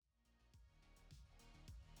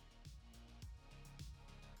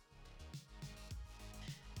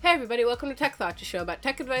Hey everybody, welcome to Tech Thought, a show about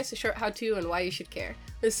tech advice, a short how-to, and why you should care.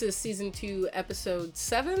 This is Season 2, Episode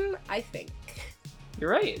 7, I think.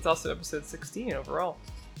 You're right, it's also Episode 16 overall.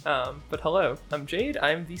 But hello, I'm Jade,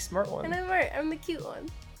 I'm the smart one. And I'm Art, I'm the cute one.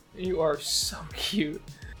 You are so cute.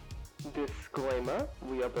 Disclaimer,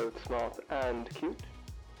 we are both smart and cute.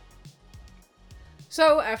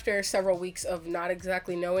 So, after several weeks of not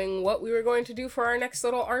exactly knowing what we were going to do for our next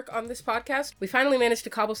little arc on this podcast, we finally managed to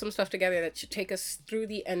cobble some stuff together that should take us through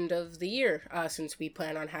the end of the year, since we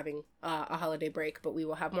plan on having a holiday break, but we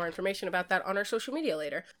will have more information about that on our social media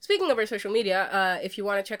later. Speaking of our social media, if you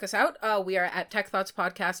want to check us out, we are at Tech Thoughts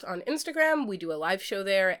Podcast on Instagram. We do a live show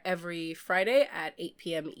there every Friday at 8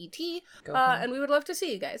 p.m. ET, and we would love to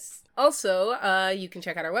see you guys. Also, you can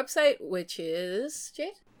check out our website, which is,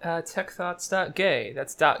 Jade? Techthoughts.gay.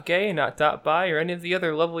 That's .gay, not .by, or any of the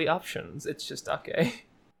other lovely options. It's just .gay.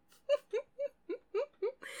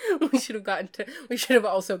 We should have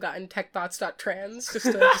also gotten techthoughts.trans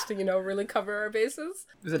just to really cover our bases.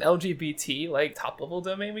 There's an LGBT top level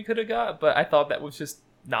domain we could have got, but I thought that was just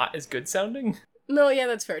not as good sounding. No, yeah,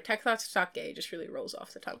 that's fair. Techthoughts.gay just really rolls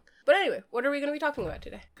off the tongue. But anyway, what are we going to be talking about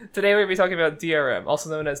today? Today we're going to be talking about DRM, also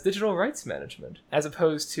known as Digital Rights Management, as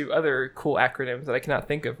opposed to other cool acronyms that I cannot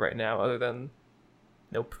think of right now other than...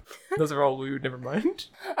 Nope. Those are all lewd, never mind.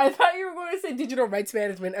 I thought you were going to say digital rights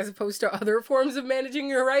management as opposed to other forms of managing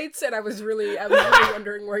your rights, and I was really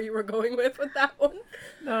wondering where you were going with that one.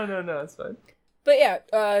 No, it's fine. But yeah,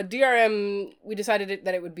 DRM, we decided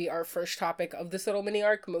that it would be our first topic of this little mini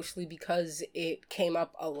arc, mostly because it came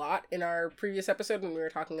up a lot in our previous episode when we were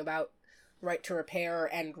talking about right to repair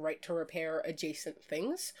and right to repair adjacent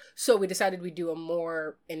things. So we decided we'd do a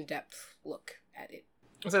more in-depth look at it.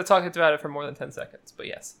 Instead of talking about it for more than 10 seconds, but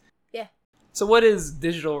yes. Yeah. So what is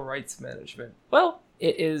digital rights management? Well,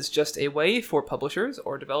 it is just a way for publishers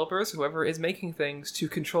or developers, whoever is making things, to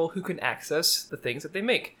control who can access the things that they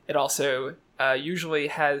make. It also usually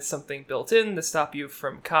has something built in to stop you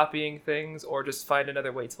from copying things or just find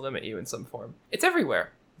another way to limit you in some form. It's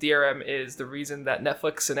everywhere. DRM is the reason that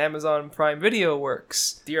Netflix and Amazon Prime Video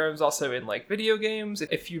works. DRM is also in video games.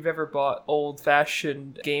 If you've ever bought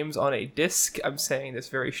old-fashioned games on a disc, I'm saying this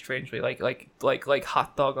very strangely, like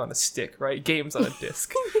hot dog on a stick, right? Games on a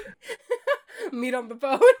disc. Meat on the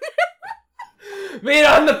bone. Meat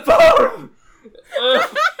on the bone!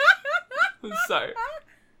 I'm sorry.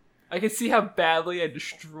 I can see how badly I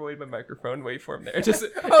destroyed my microphone waveform there.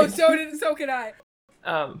 So can I.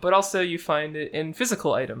 But also you find it in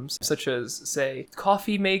physical items, such as, say,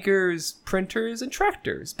 coffee makers, printers, and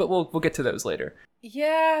tractors. But we'll get to those later.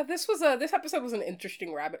 Yeah, this episode was an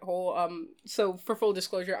interesting rabbit hole. So for full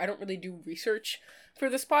disclosure, I don't really do research for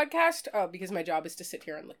this podcast, because my job is to sit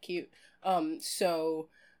here and look cute. So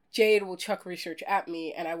Jade will chuck research at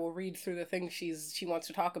me, and I will read through the things she wants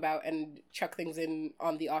to talk about and chuck things in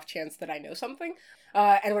on the off chance that I know something.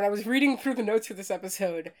 And when I was reading through the notes for this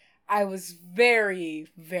episode, I was very,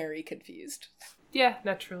 very confused. Yeah,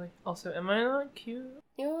 naturally. Also, am I not cute?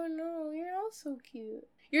 Oh no, you're also cute.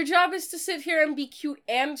 Your job is to sit here and be cute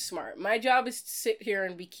and smart. My job is to sit here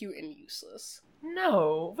and be cute and useless.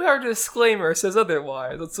 No, our disclaimer says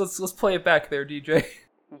otherwise. Let's play it back there, DJ.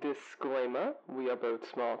 Disclaimer, we are both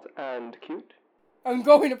smart and cute. I'm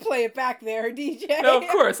going to play it back there, DJ. No, of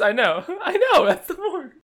course, I know, that's the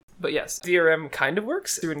word. But yes, DRM kind of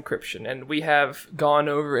works through encryption, and we have gone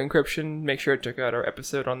over encryption. Make sure to check out our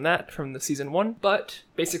episode on that from the season 1. But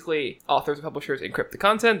basically, authors and publishers encrypt the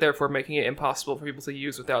content, therefore making it impossible for people to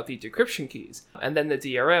use without the decryption keys. And then the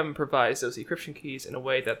DRM provides those decryption keys in a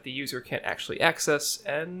way that the user can't actually access,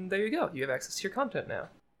 and there you go. You have access to your content now.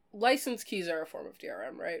 License keys are a form of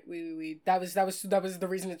DRM, right? That was the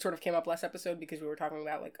reason it sort of came up last episode, because we were talking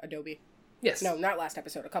about Adobe. Yes. No, not last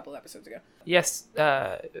episode, a couple of episodes ago. Yes,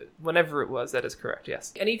 whenever it was, that is correct,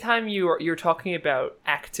 yes. Anytime you're talking about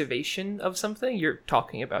activation of something, you're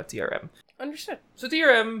talking about DRM. Understood. So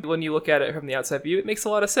DRM, when you look at it from the outside view, it makes a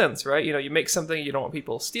lot of sense, right? You make something, you don't want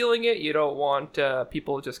people stealing it, you don't want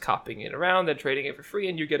people just copying it around and trading it for free,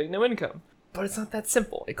 and you're getting no income. But it's not that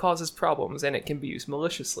simple. It causes problems, and it can be used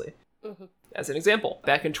maliciously. Mm-hmm. As an example,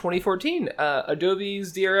 back in 2014,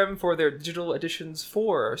 Adobe's DRM for their Digital Editions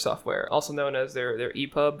 4 software, also known as their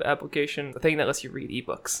EPUB application, the thing that lets you read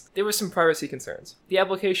ebooks, there were some privacy concerns. The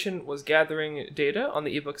application was gathering data on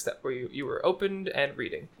the ebooks that you were opened and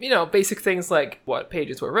reading. Basic things like what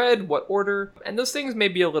pages were read, what order, and those things may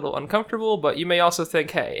be a little uncomfortable, but you may also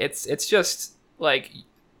think, hey, it's just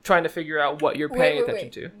trying to figure out what you're paying attention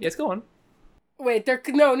to. Yes, go on. Wait,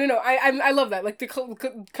 no. I love that. Like, the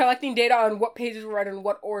collecting data on what pages were read in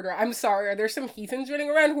what order. I'm sorry, are there some heathens running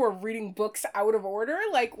around who are reading books out of order?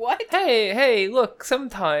 Like, what? Hey, look,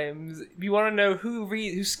 sometimes you want to know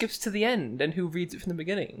who skips to the end and who reads it from the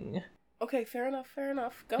beginning. Okay, fair enough.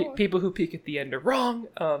 Go on. People who peek at the end are wrong.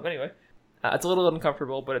 Anyway, it's a little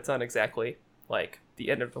uncomfortable, but it's not exactly, like, the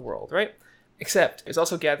end of the world, right? Except, it's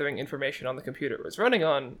also gathering information on the computer it was running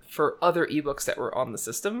on for other ebooks that were on the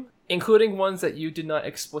system, including ones that you did not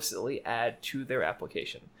explicitly add to their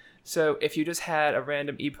application. So if you just had a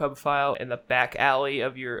random EPUB file in the back alley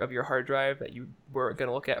of your hard drive that you weren't going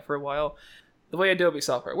to look at for a while, the way Adobe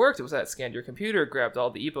software worked was that it scanned your computer, grabbed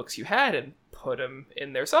all the ebooks you had, and put them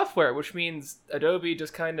in their software, which means Adobe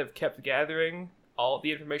just kind of kept gathering all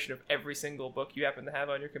the information of every single book you happen to have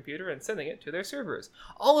on your computer and sending it to their servers.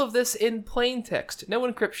 All of this in plain text, no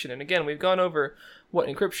encryption. And again, we've gone over what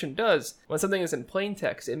encryption does. When something is in plain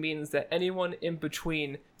text, it means that anyone in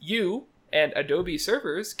between you and Adobe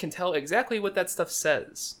servers can tell exactly what that stuff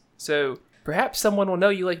says. So perhaps someone will know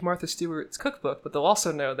you like Martha Stewart's cookbook, but they'll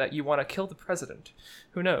also know that you want to kill the president.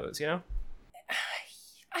 Who knows, you know?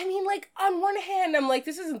 I mean, like, on one hand, I'm like,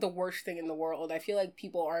 this isn't the worst thing in the world. I feel like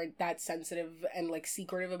people aren't that sensitive and, like,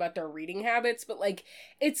 secretive about their reading habits, but, like,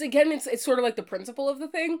 it's sort of like the principle of the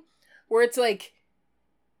thing, where it's like,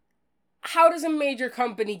 how does a major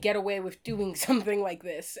company get away with doing something like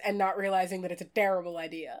this and not realizing that it's a terrible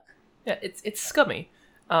idea? Yeah, it's scummy.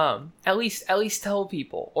 At least tell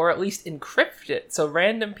people, or at least encrypt it, so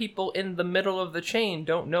random people in the middle of the chain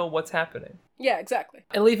don't know what's happening. Yeah, exactly.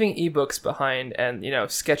 And leaving ebooks behind and,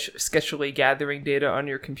 sketchily gathering data on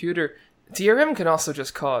your computer, DRM can also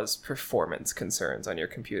just cause performance concerns on your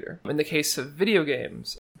computer. In the case of video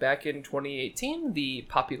games, back in 2018, the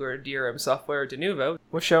popular DRM software Denuvo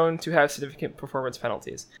was shown to have significant performance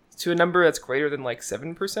penalties, to a number that's greater than like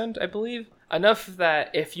 7%, I believe. Enough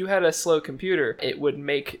that if you had a slow computer, it would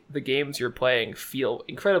make the games you're playing feel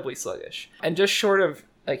incredibly sluggish. And just short of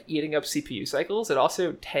like eating up CPU cycles, it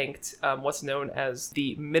also tanked what's known as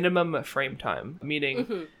the minimum frame time,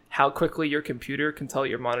 meaning how quickly your computer can tell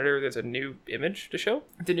your monitor there's a new image to show.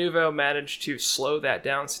 Denuvo managed to slow that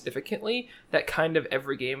down significantly, that kind of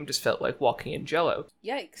every game just felt like walking in Jell-O.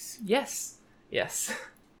 Yikes. Yes.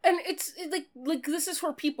 And it's like this is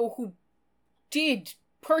for people who did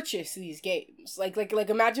purchase these games. Like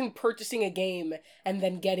imagine purchasing a game and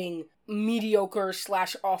then getting mediocre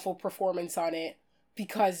 / awful performance on it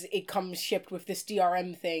because it comes shipped with this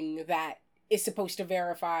DRM thing that is supposed to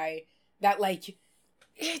verify that, like,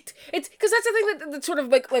 it's because that's the thing that's sort of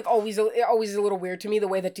like always is a little weird to me, the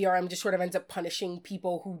way that DRM just sort of ends up punishing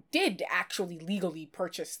people who did actually legally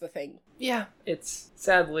purchase the thing. Yeah, it's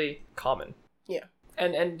sadly common. Yeah.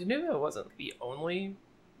 And Denuvo wasn't the only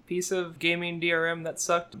piece of gaming DRM that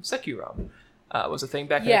sucked. Securom was a thing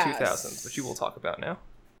back in the 2000s, which you will talk about now.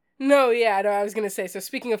 No, I was going to say, so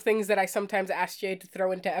speaking of things that I sometimes ask Jay to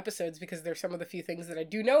throw into episodes because they're some of the few things that I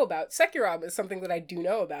do know about, Securom is something that I do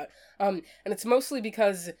know about. And it's mostly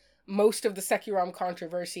because most of the Securom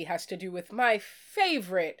controversy has to do with my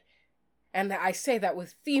favorite, and I say that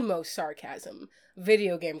with the most sarcasm,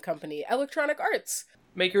 video game company, Electronic Arts.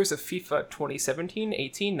 Makers of FIFA 2017,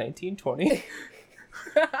 18, 19, 20.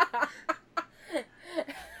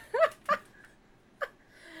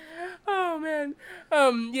 Oh man,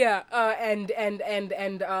 and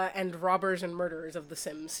robbers and murderers of the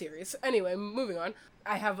Sims series. Anyway, moving on.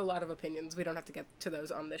 I have a lot of opinions. We don't have to get to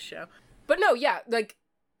those on this show. But no, yeah, like,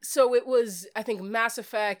 so it was, I think, Mass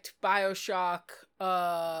Effect, BioShock,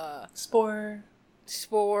 Spore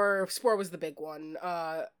was the big one,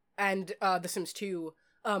 and The Sims 2.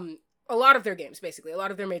 A lot of their games, basically, a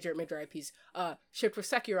lot of their major IPs, shipped with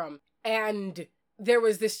Securom, and there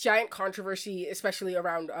was this giant controversy, especially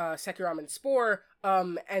around Securom and Spore,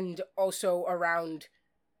 and also around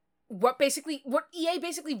what EA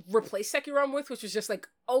basically replaced Securom with, which was just like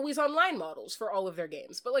always online models for all of their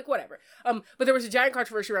games. But like whatever. But there was a giant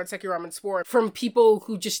controversy around Securom and Spore from people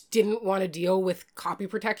who just didn't want to deal with copy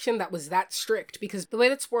protection that was that strict, because the way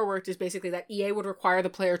that Spore worked is basically that EA would require the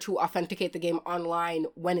player to authenticate the game online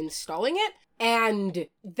when installing it, and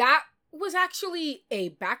that was actually a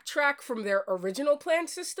backtrack from their original plan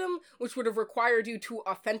system, which would have required you to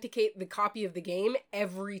authenticate the copy of the game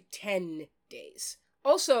every 10 days.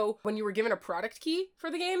 Also, when you were given a product key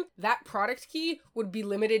for the game, that product key would be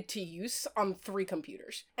limited to use on 3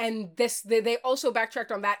 computers. And they also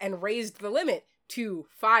backtracked on that and raised the limit to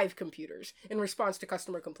 5 computers in response to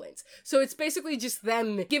customer complaints. So it's basically just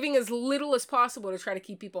them giving as little as possible to try to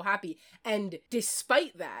keep people happy. And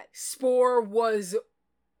despite that, Spore was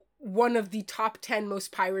one of the top 10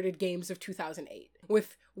 most pirated games of 2008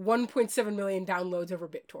 with 1.7 million downloads over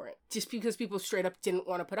BitTorrent, just because people straight up didn't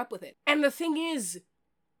want to put up with it. And the thing is,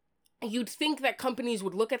 you'd think that companies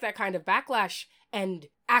would look at that kind of backlash and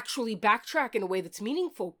actually backtrack in a way that's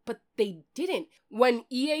meaningful, but they didn't. When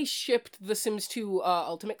EA shipped The Sims 2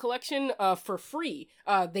 Ultimate Collection for free,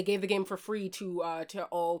 they gave the game for free to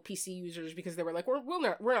all PC users because they were like,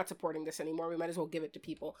 we're not supporting this anymore, we might as well give it to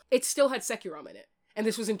people. It still had Sekirom in it, and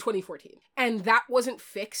this was in 2014. And that wasn't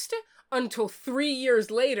fixed until 3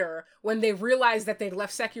 years later, when they realized that they'd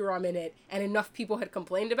left Sekirom in it and enough people had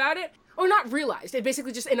complained about it. Or not realized, it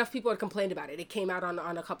basically just enough people had complained about it. It came out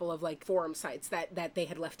on a couple of like forum sites that they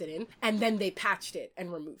had left it in, and then they patched it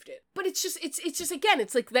and removed it. But it's just again,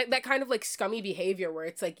 it's like that kind of like scummy behavior where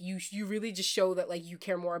it's like you really just show that like you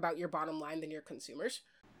care more about your bottom line than your consumers.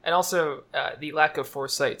 And also the lack of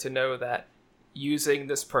foresight to know that using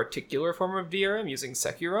this particular form of DRM, using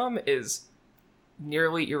Sekirom, is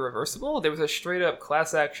nearly irreversible. There was a straight up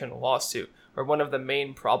class action lawsuit where one of the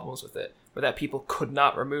main problems with it were that people could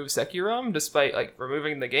not remove Sekirom despite like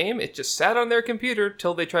removing the game. It just sat on their computer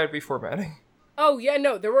till they tried reformatting. Oh yeah,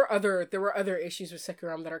 no, there were other issues with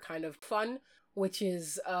Sekirom that are kind of fun, which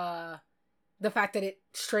is the fact that it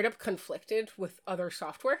straight up conflicted with other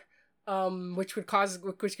software, which could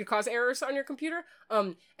cause errors on your computer.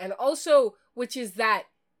 And also, which is that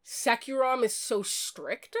Sekirom is so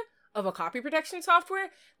strict of a copy protection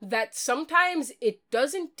software that sometimes it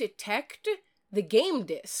doesn't detect the game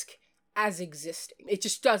disc as existing. It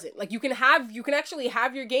just doesn't. Like you can actually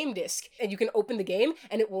have your game disc and you can open the game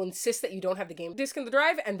and it will insist that you don't have the game disc in the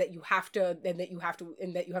drive and that you have to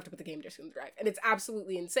put the game disc in the drive. And it's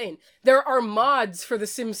absolutely insane. There are mods for The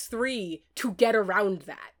Sims 3 to get around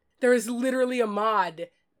that. There is literally a mod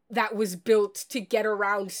that was built to get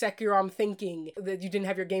around Sekirom thinking that you didn't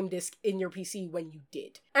have your game disc in your PC when you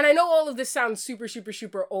did. And I know all of this sounds super, super,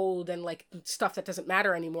 super old and like stuff that doesn't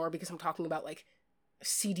matter anymore because I'm talking about like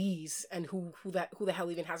CDs and who the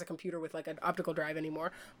hell even has a computer with like an optical drive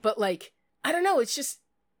anymore. But like, I don't know, it's just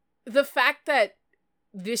the fact that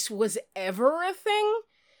this was ever a thing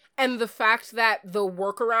and the fact that the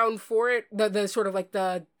workaround for it, the sort of like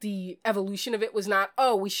the evolution of it was not,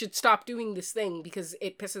 oh, we should stop doing this thing because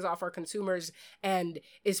it pisses off our consumers and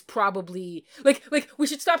is probably like we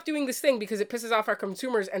should stop doing this thing because it pisses off our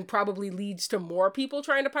consumers and probably leads to more people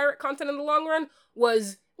trying to pirate content in the long run,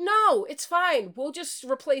 was no, it's fine. We'll just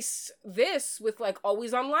replace this with like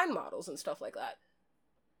always online models and stuff like that.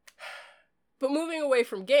 But moving away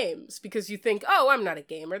from games, because you think, oh, I'm not a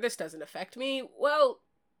gamer, this doesn't affect me. Well,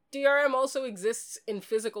 DRM also exists in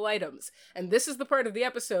physical items. And this is the part of the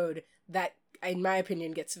episode that, in my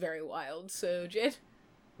opinion, gets very wild. So, Jade?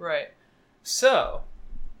 Right. So,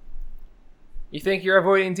 you think you're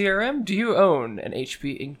avoiding DRM? Do you own an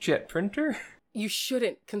HP inkjet printer? You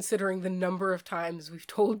shouldn't, considering the number of times we've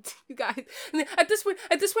told you guys. At this point,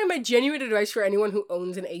 my genuine advice for anyone who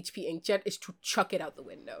owns an HP inkjet is to chuck it out the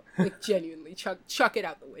window. Like, genuinely, chuck it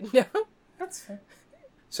out the window. That's fair.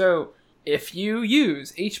 So, if you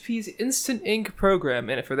use HP's Instant Ink program,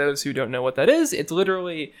 and for those who don't know what that is, it's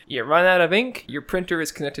literally, you run out of ink, your printer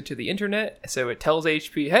is connected to the internet, so it tells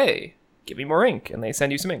HP, hey, give me more ink, and they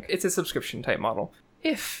send you some ink. It's a subscription type model.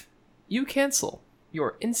 If you cancel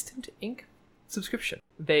your Instant Ink subscription,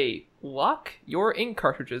 they lock your ink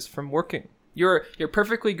cartridges from working. Your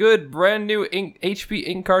perfectly good brand new HP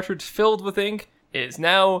ink cartridge filled with ink is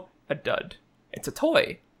now a dud. It's a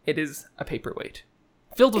toy. It is a paperweight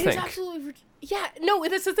filled with ink. That's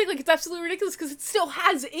the thing. Like, it's absolutely ridiculous because it still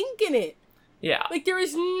has ink in it. Yeah. Like, there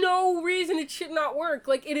is no reason it should not work.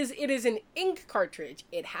 Like, it is an ink cartridge.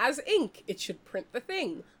 It has ink. It should print the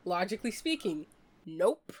thing. Logically speaking,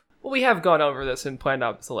 nope. Well, we have gone over this in Planned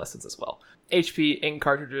Obsolescence as well. HP ink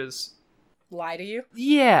cartridges lie to you?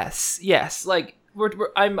 Yes. Like,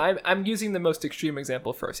 I'm using the most extreme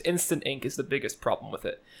example first. Instant Ink is the biggest problem with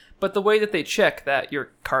it. But the way that they check that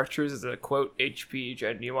your cartridge is a, quote, HP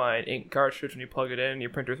genuine ink cartridge when you plug it in, your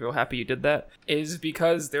printer's real happy you did that, is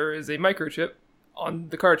because there is a microchip on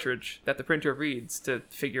the cartridge that the printer reads to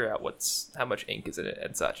figure out how much ink is in it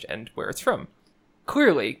and such, and where it's from.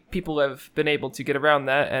 Clearly, people have been able to get around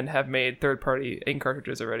that and have made third-party ink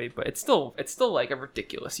cartridges already, but it's still like a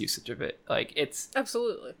ridiculous usage of it. Like, it's...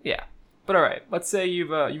 Absolutely. Yeah. But alright, let's say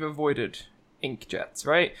you've avoided inkjets,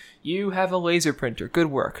 right? You have a laser printer.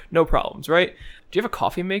 Good work. No problems, right? Do you have a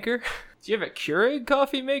coffee maker? Do you have a Keurig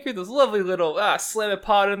coffee maker? Those lovely little, slam a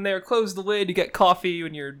pot in there, close the lid, you get coffee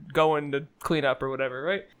when you're going to clean up or whatever,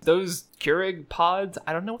 right? Those Keurig pods,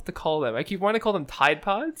 I don't know what to call them. I keep wanting to call them Tide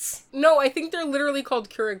Pods. No, I think they're literally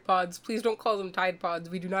called Keurig pods. Please don't call them Tide Pods.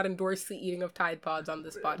 We do not endorse the eating of Tide Pods on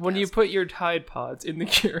this podcast. When you put your Tide Pods in the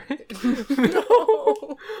Keurig.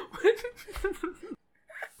 No.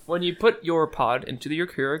 When you put your pod into your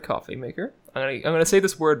Keurig coffee maker, I'm gonna say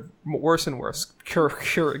this word worse and worse.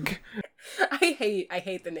 Keurig. I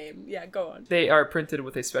hate the name. Yeah, go on. They are printed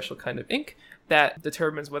with a special kind of ink that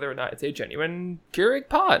determines whether or not it's a genuine Keurig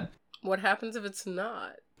pod. What happens if it's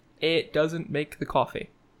not? It doesn't make the coffee.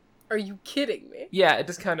 Are you kidding me? Yeah, it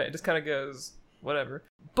just kind of goes whatever.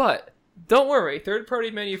 But don't worry,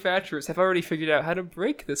 third-party manufacturers have already figured out how to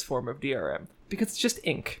break this form of DRM because it's just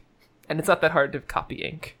ink, and it's not that hard to copy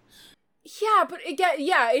ink. Yeah, but again,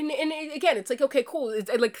 and again, it's like, okay, cool.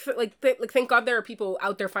 It's like thank God there are people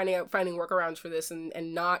out there finding workarounds for this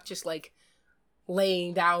and not just like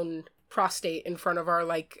laying down prostate in front of our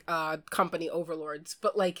like company overlords.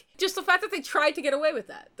 But like just the fact that they tried to get away with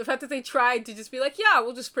that, the fact that they tried to just be like, yeah,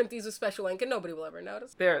 we'll just print these with special ink and nobody will ever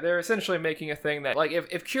notice. They're essentially making a thing that like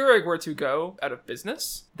if Keurig were to go out of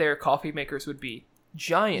business, their coffee makers would be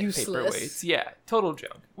giant Useless. paperweights. Yeah, total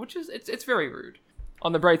junk. Which is it's very rude.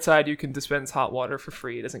 On the bright side, you can dispense hot water for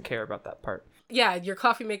free. It doesn't care about that part. Yeah, your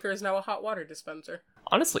coffee maker is now a hot water dispenser.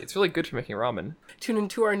 Honestly, it's really good for making ramen. Tune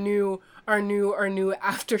into our new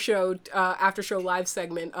after show live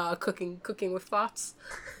segment, cooking with thoughts.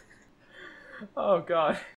 Oh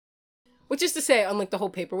god. Which is to say, on like the whole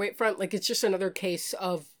paperweight front, like it's just another case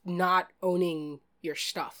of not owning your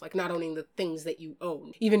stuff, like not owning the things that you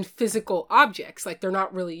own, even physical objects, like they're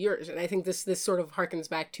not really yours. And I think this sort of harkens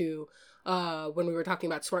back to when we were talking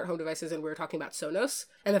about smart home devices and we were talking about Sonos,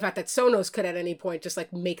 and the fact that Sonos could at any point just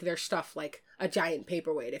like make their stuff like a giant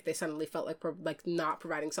paperweight if they suddenly felt like not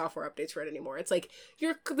providing software updates for it anymore. It's like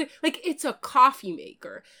it's a coffee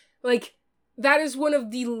maker. Like that is one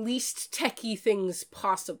of the least techie things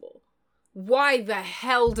possible. Why the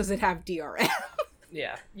hell does it have DRM?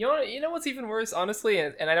 Yeah. You know what's even worse, honestly,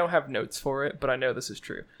 and I don't have notes for it, but I know this is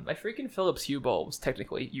true. My freaking Philips Hue bulbs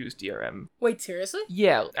technically use DRM. Wait, seriously?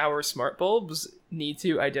 Yeah, our smart bulbs need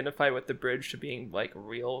to identify with the bridge to being like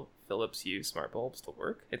real Philips Hue smart bulbs to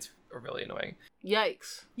work. It's really annoying.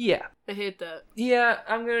 Yikes. Yeah. I hate that. Yeah,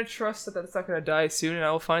 I'm gonna trust that that's not gonna die soon and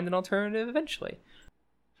I will find an alternative eventually.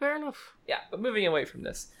 Fair enough. Yeah, but moving away from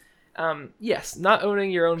this. Yes, not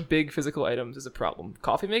owning your own big physical items is a problem.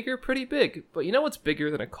 Coffee maker, pretty big. But you know what's bigger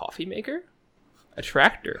than a coffee maker? A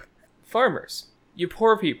tractor. Farmers. You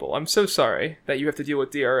poor people. I'm so sorry that you have to deal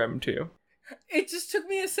with DRM too. It just took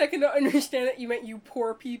me a second to understand that you meant you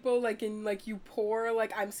poor people, like in like you poor,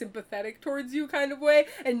 like I'm sympathetic towards you kind of way,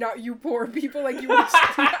 and not you poor people, like you were just...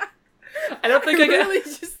 I don't think I really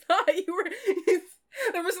just thought you were...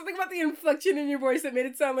 There was something about the inflection in your voice that made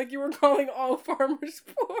it sound like you were calling all farmers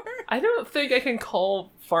poor. I don't think I can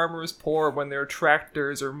call farmers poor when their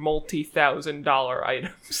tractors are multi-$1,000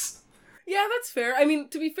 items. Yeah, that's fair. I mean,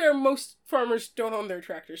 to be fair, most farmers don't own their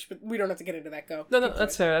tractors, but we don't have to get into that. Go. No,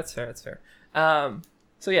 that's fair.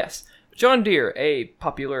 So yes, John Deere, a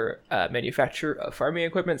popular manufacturer of farming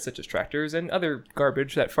equipment such as tractors and other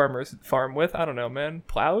garbage that farmers farm with. I don't know, man.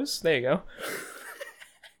 Plows? There you go.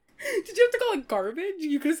 Did you have to call it garbage?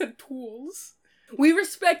 You could have said tools. We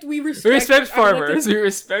respect farmers. We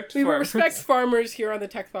respect farmers. We respect farmers here on the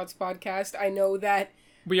Tech Thoughts podcast. I know that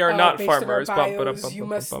we are not farmers. You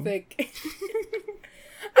must think.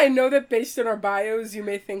 I know that based on our bios, you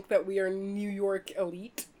may think that we are New York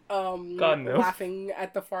elite. God, no. Laughing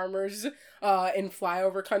at the farmers in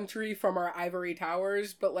flyover country from our ivory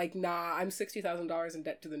towers, but like, nah, I'm $60,000 in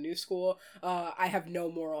debt to the new school. I have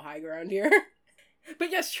no moral high ground here.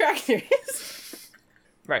 But yes, tractors.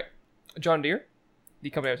 Right. John Deere,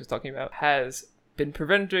 the company I was just talking about, has been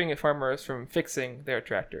preventing farmers from fixing their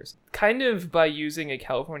tractors, kind of by using a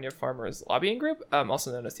California farmers lobbying group,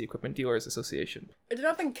 also known as the Equipment Dealers Association. I did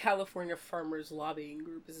not think California farmers lobbying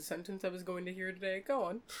group is a sentence I was going to hear today. Go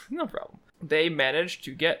on. No problem. They managed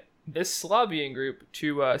to get this lobbying group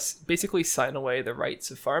to basically sign away the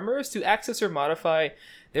rights of farmers to access or modify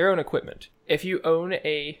their own equipment. If you own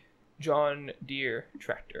a John Deere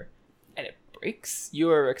tractor and it breaks, you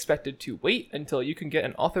are expected to wait until you can get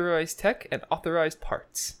an authorized tech and authorized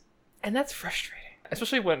parts. And that's frustrating,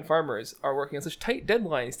 especially when farmers are working on such tight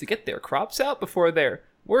deadlines to get their crops out before they're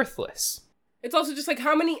worthless. It's also just like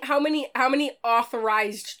how many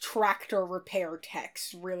authorized tractor repair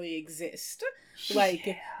techs really exist?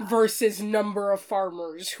 Like, versus number of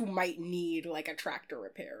farmers who might need like a tractor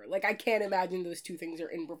repair. Like, I can't imagine those two things are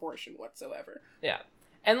in proportion whatsoever. Yeah.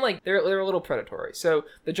 And, like, they're a little predatory. So,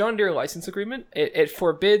 the John Deere license agreement, it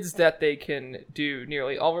forbids that they can do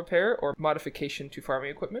nearly all repair or modification to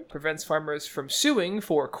farming equipment, prevents farmers from suing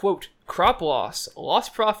for, quote, crop loss,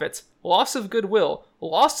 lost profits, loss of goodwill,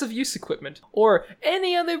 loss of use equipment, or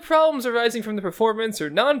any other problems arising from the performance or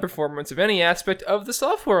non-performance of any aspect of the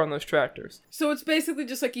software on those tractors. So it's basically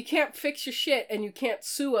just like, you can't fix your shit and you can't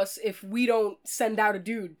sue us if we don't send out a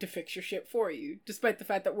dude to fix your shit for you, despite the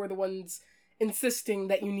fact that we're the ones insisting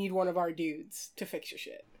that you need one of our dudes to fix your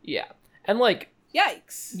shit. Yeah. And, like,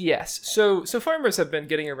 yikes. yes. So farmers have been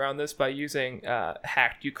getting around this by using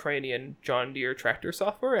hacked Ukrainian John Deere tractor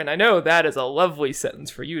software, and I know that is a lovely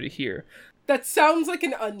sentence for you to hear. That sounds like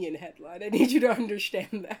an Onion headline. I need you to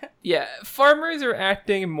understand that. Yeah, farmers are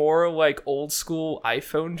acting more like old school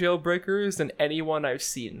iPhone jailbreakers than anyone I've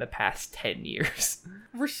seen in the past 10 years.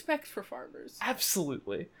 Respect for farmers.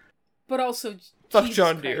 Absolutely. But also, fuck Jesus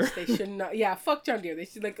John Christ, Deere. They should not. Yeah, fuck John Deere. They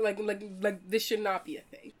should like this should not be a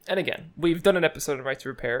thing. And again, we've done an episode on Right to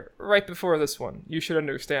Repair right before this one. You should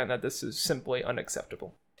understand that this is simply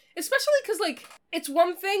unacceptable. Especially because, like, it's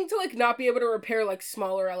one thing to, like, not be able to repair, like,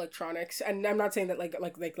 smaller electronics, and I'm not saying that, like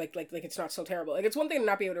it's not so terrible. Like, it's one thing to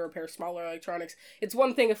not be able to repair smaller electronics. It's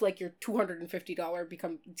one thing if, like, your $250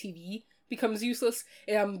 TV becomes useless,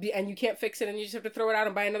 and you can't fix it, and you just have to throw it out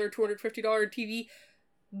and buy another $250 TV.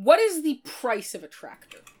 What is the price of a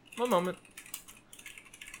tractor? One moment.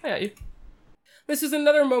 I got you. This is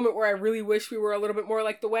another moment where I really wish we were a little bit more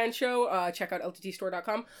like The WAN Show. Check out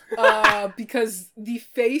lttstore.com. Because the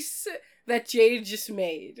face that Jade just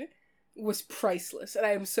made was priceless. And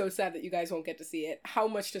I am so sad that you guys won't get to see it. How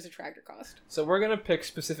much does a tractor cost? So we're going to pick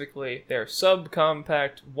specifically their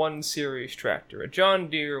subcompact 1 Series tractor. A John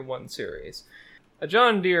Deere 1 Series. A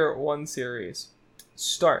John Deere 1 Series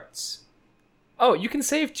starts... Oh, you can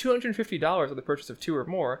save $250 on the purchase of 2 or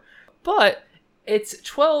more. But... it's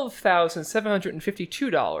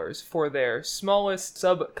 $12,752 for their smallest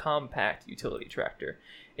subcompact utility tractor.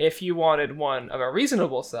 If you wanted one of a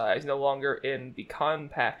reasonable size, no longer in the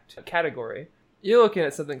compact category, you're looking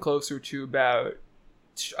at something closer to about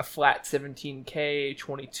a flat $17K,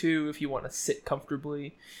 $22 if you want to sit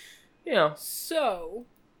comfortably. You know. So,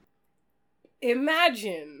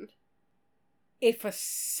 imagine if a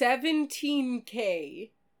 $17K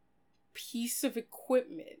piece of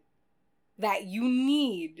equipment that you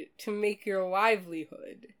need to make your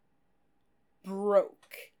livelihood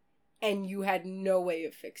broke and you had no way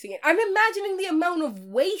of fixing it. I'm imagining the amount of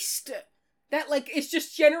waste that, like, is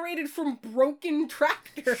just generated from broken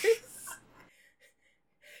tractors.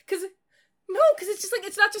 Because it's just, like,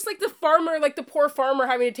 it's not just, like, the farmer, like, the poor farmer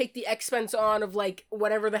having to take the expense on of, like,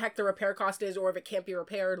 whatever the heck the repair cost is, or if it can't be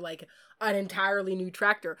repaired, like, an entirely new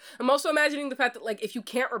tractor. I'm also imagining the fact that, like, if you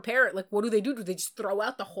can't repair it, like, what do? Do they just throw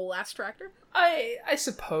out the whole ass tractor? I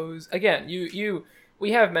suppose, again,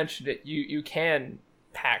 we have mentioned it, you can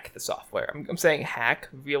hack the software. I'm saying hack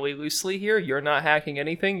really loosely here. You're not hacking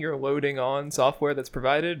anything, you're loading on software that's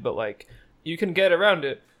provided, but, like, you can get around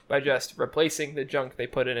it by just replacing the junk they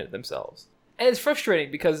put in it themselves. And it's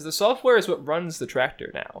frustrating because the software is what runs the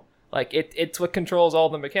tractor now. Like, it's what controls all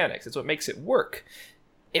the mechanics. It's what makes it work.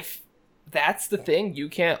 If that's the thing you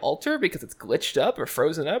can't alter because it's glitched up or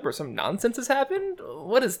frozen up or some nonsense has happened,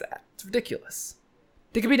 what is that? It's ridiculous.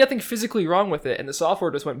 There could be nothing physically wrong with it, and the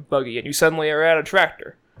software just went buggy, and you suddenly are at a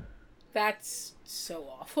tractor. That's so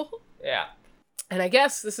awful. Yeah. And I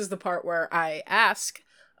guess this is the part where I ask,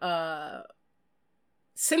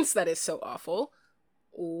 since that is so awful,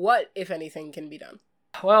 what, if anything, can be done?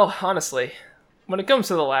 Well, honestly, when it comes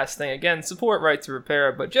to the last thing, again, support Right to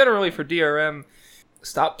Repair, but generally for DRM,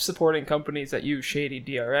 stop supporting companies that use shady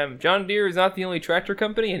DRM. John Deere is not the only tractor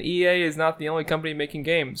company, and EA is not the only company making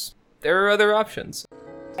games. There are other options.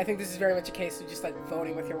 I think this is very much a case of just, like,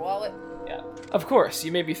 voting with your wallet. Yeah. Of course,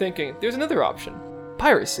 you may be thinking, there's another option.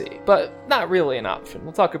 Piracy. But not really an option.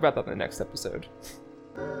 We'll talk about that in the next episode.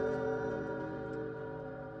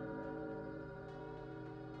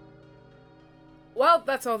 Well,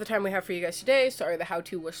 that's all the time we have for you guys today. Sorry the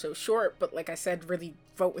how-to was so short, but like I said, really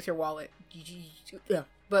vote with your wallet. Yeah.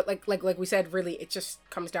 But like we said, really, it just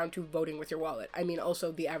comes down to voting with your wallet. I mean,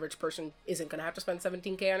 also, the average person isn't going to have to spend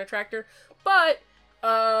 $17K on a tractor, but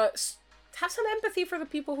have some empathy for the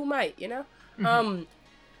people who might, you know? Mm-hmm.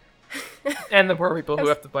 And the poor people who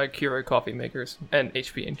have to buy Keurig coffee makers and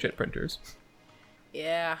HP inkjet printers.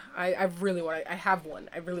 Yeah, I really want to. I have one.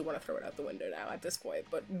 I really want to throw it out the window now at this point,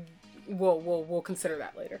 but we'll consider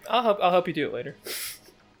that later. I'll help you do it later.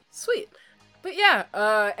 Sweet. But yeah,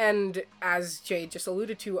 and as Jade just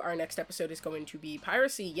alluded to, our next episode is going to be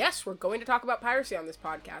piracy. Yes, we're going to talk about piracy on this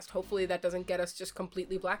podcast. Hopefully that doesn't get us just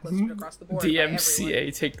completely blacklisted across the board. DMCA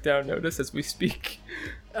takedown notice as we speak.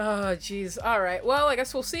 Oh, jeez. All right. Well, I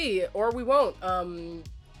guess we'll see, or we won't.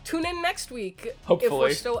 Tune in next week Hopefully. if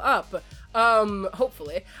we're still up.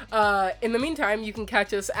 Hopefully. In the meantime, you can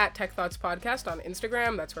catch us at Tech Thoughts Podcast on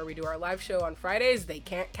Instagram. That's where we do our live show on Fridays. They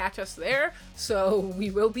can't catch us there, so we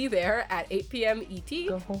will be there at 8 p.m. ET.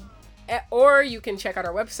 Go home. Or you can check out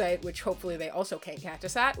our website, which hopefully they also can't catch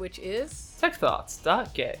us at, which is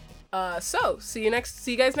techthoughts.gay. so see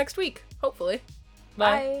you guys next week, hopefully.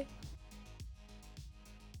 Bye. Bye.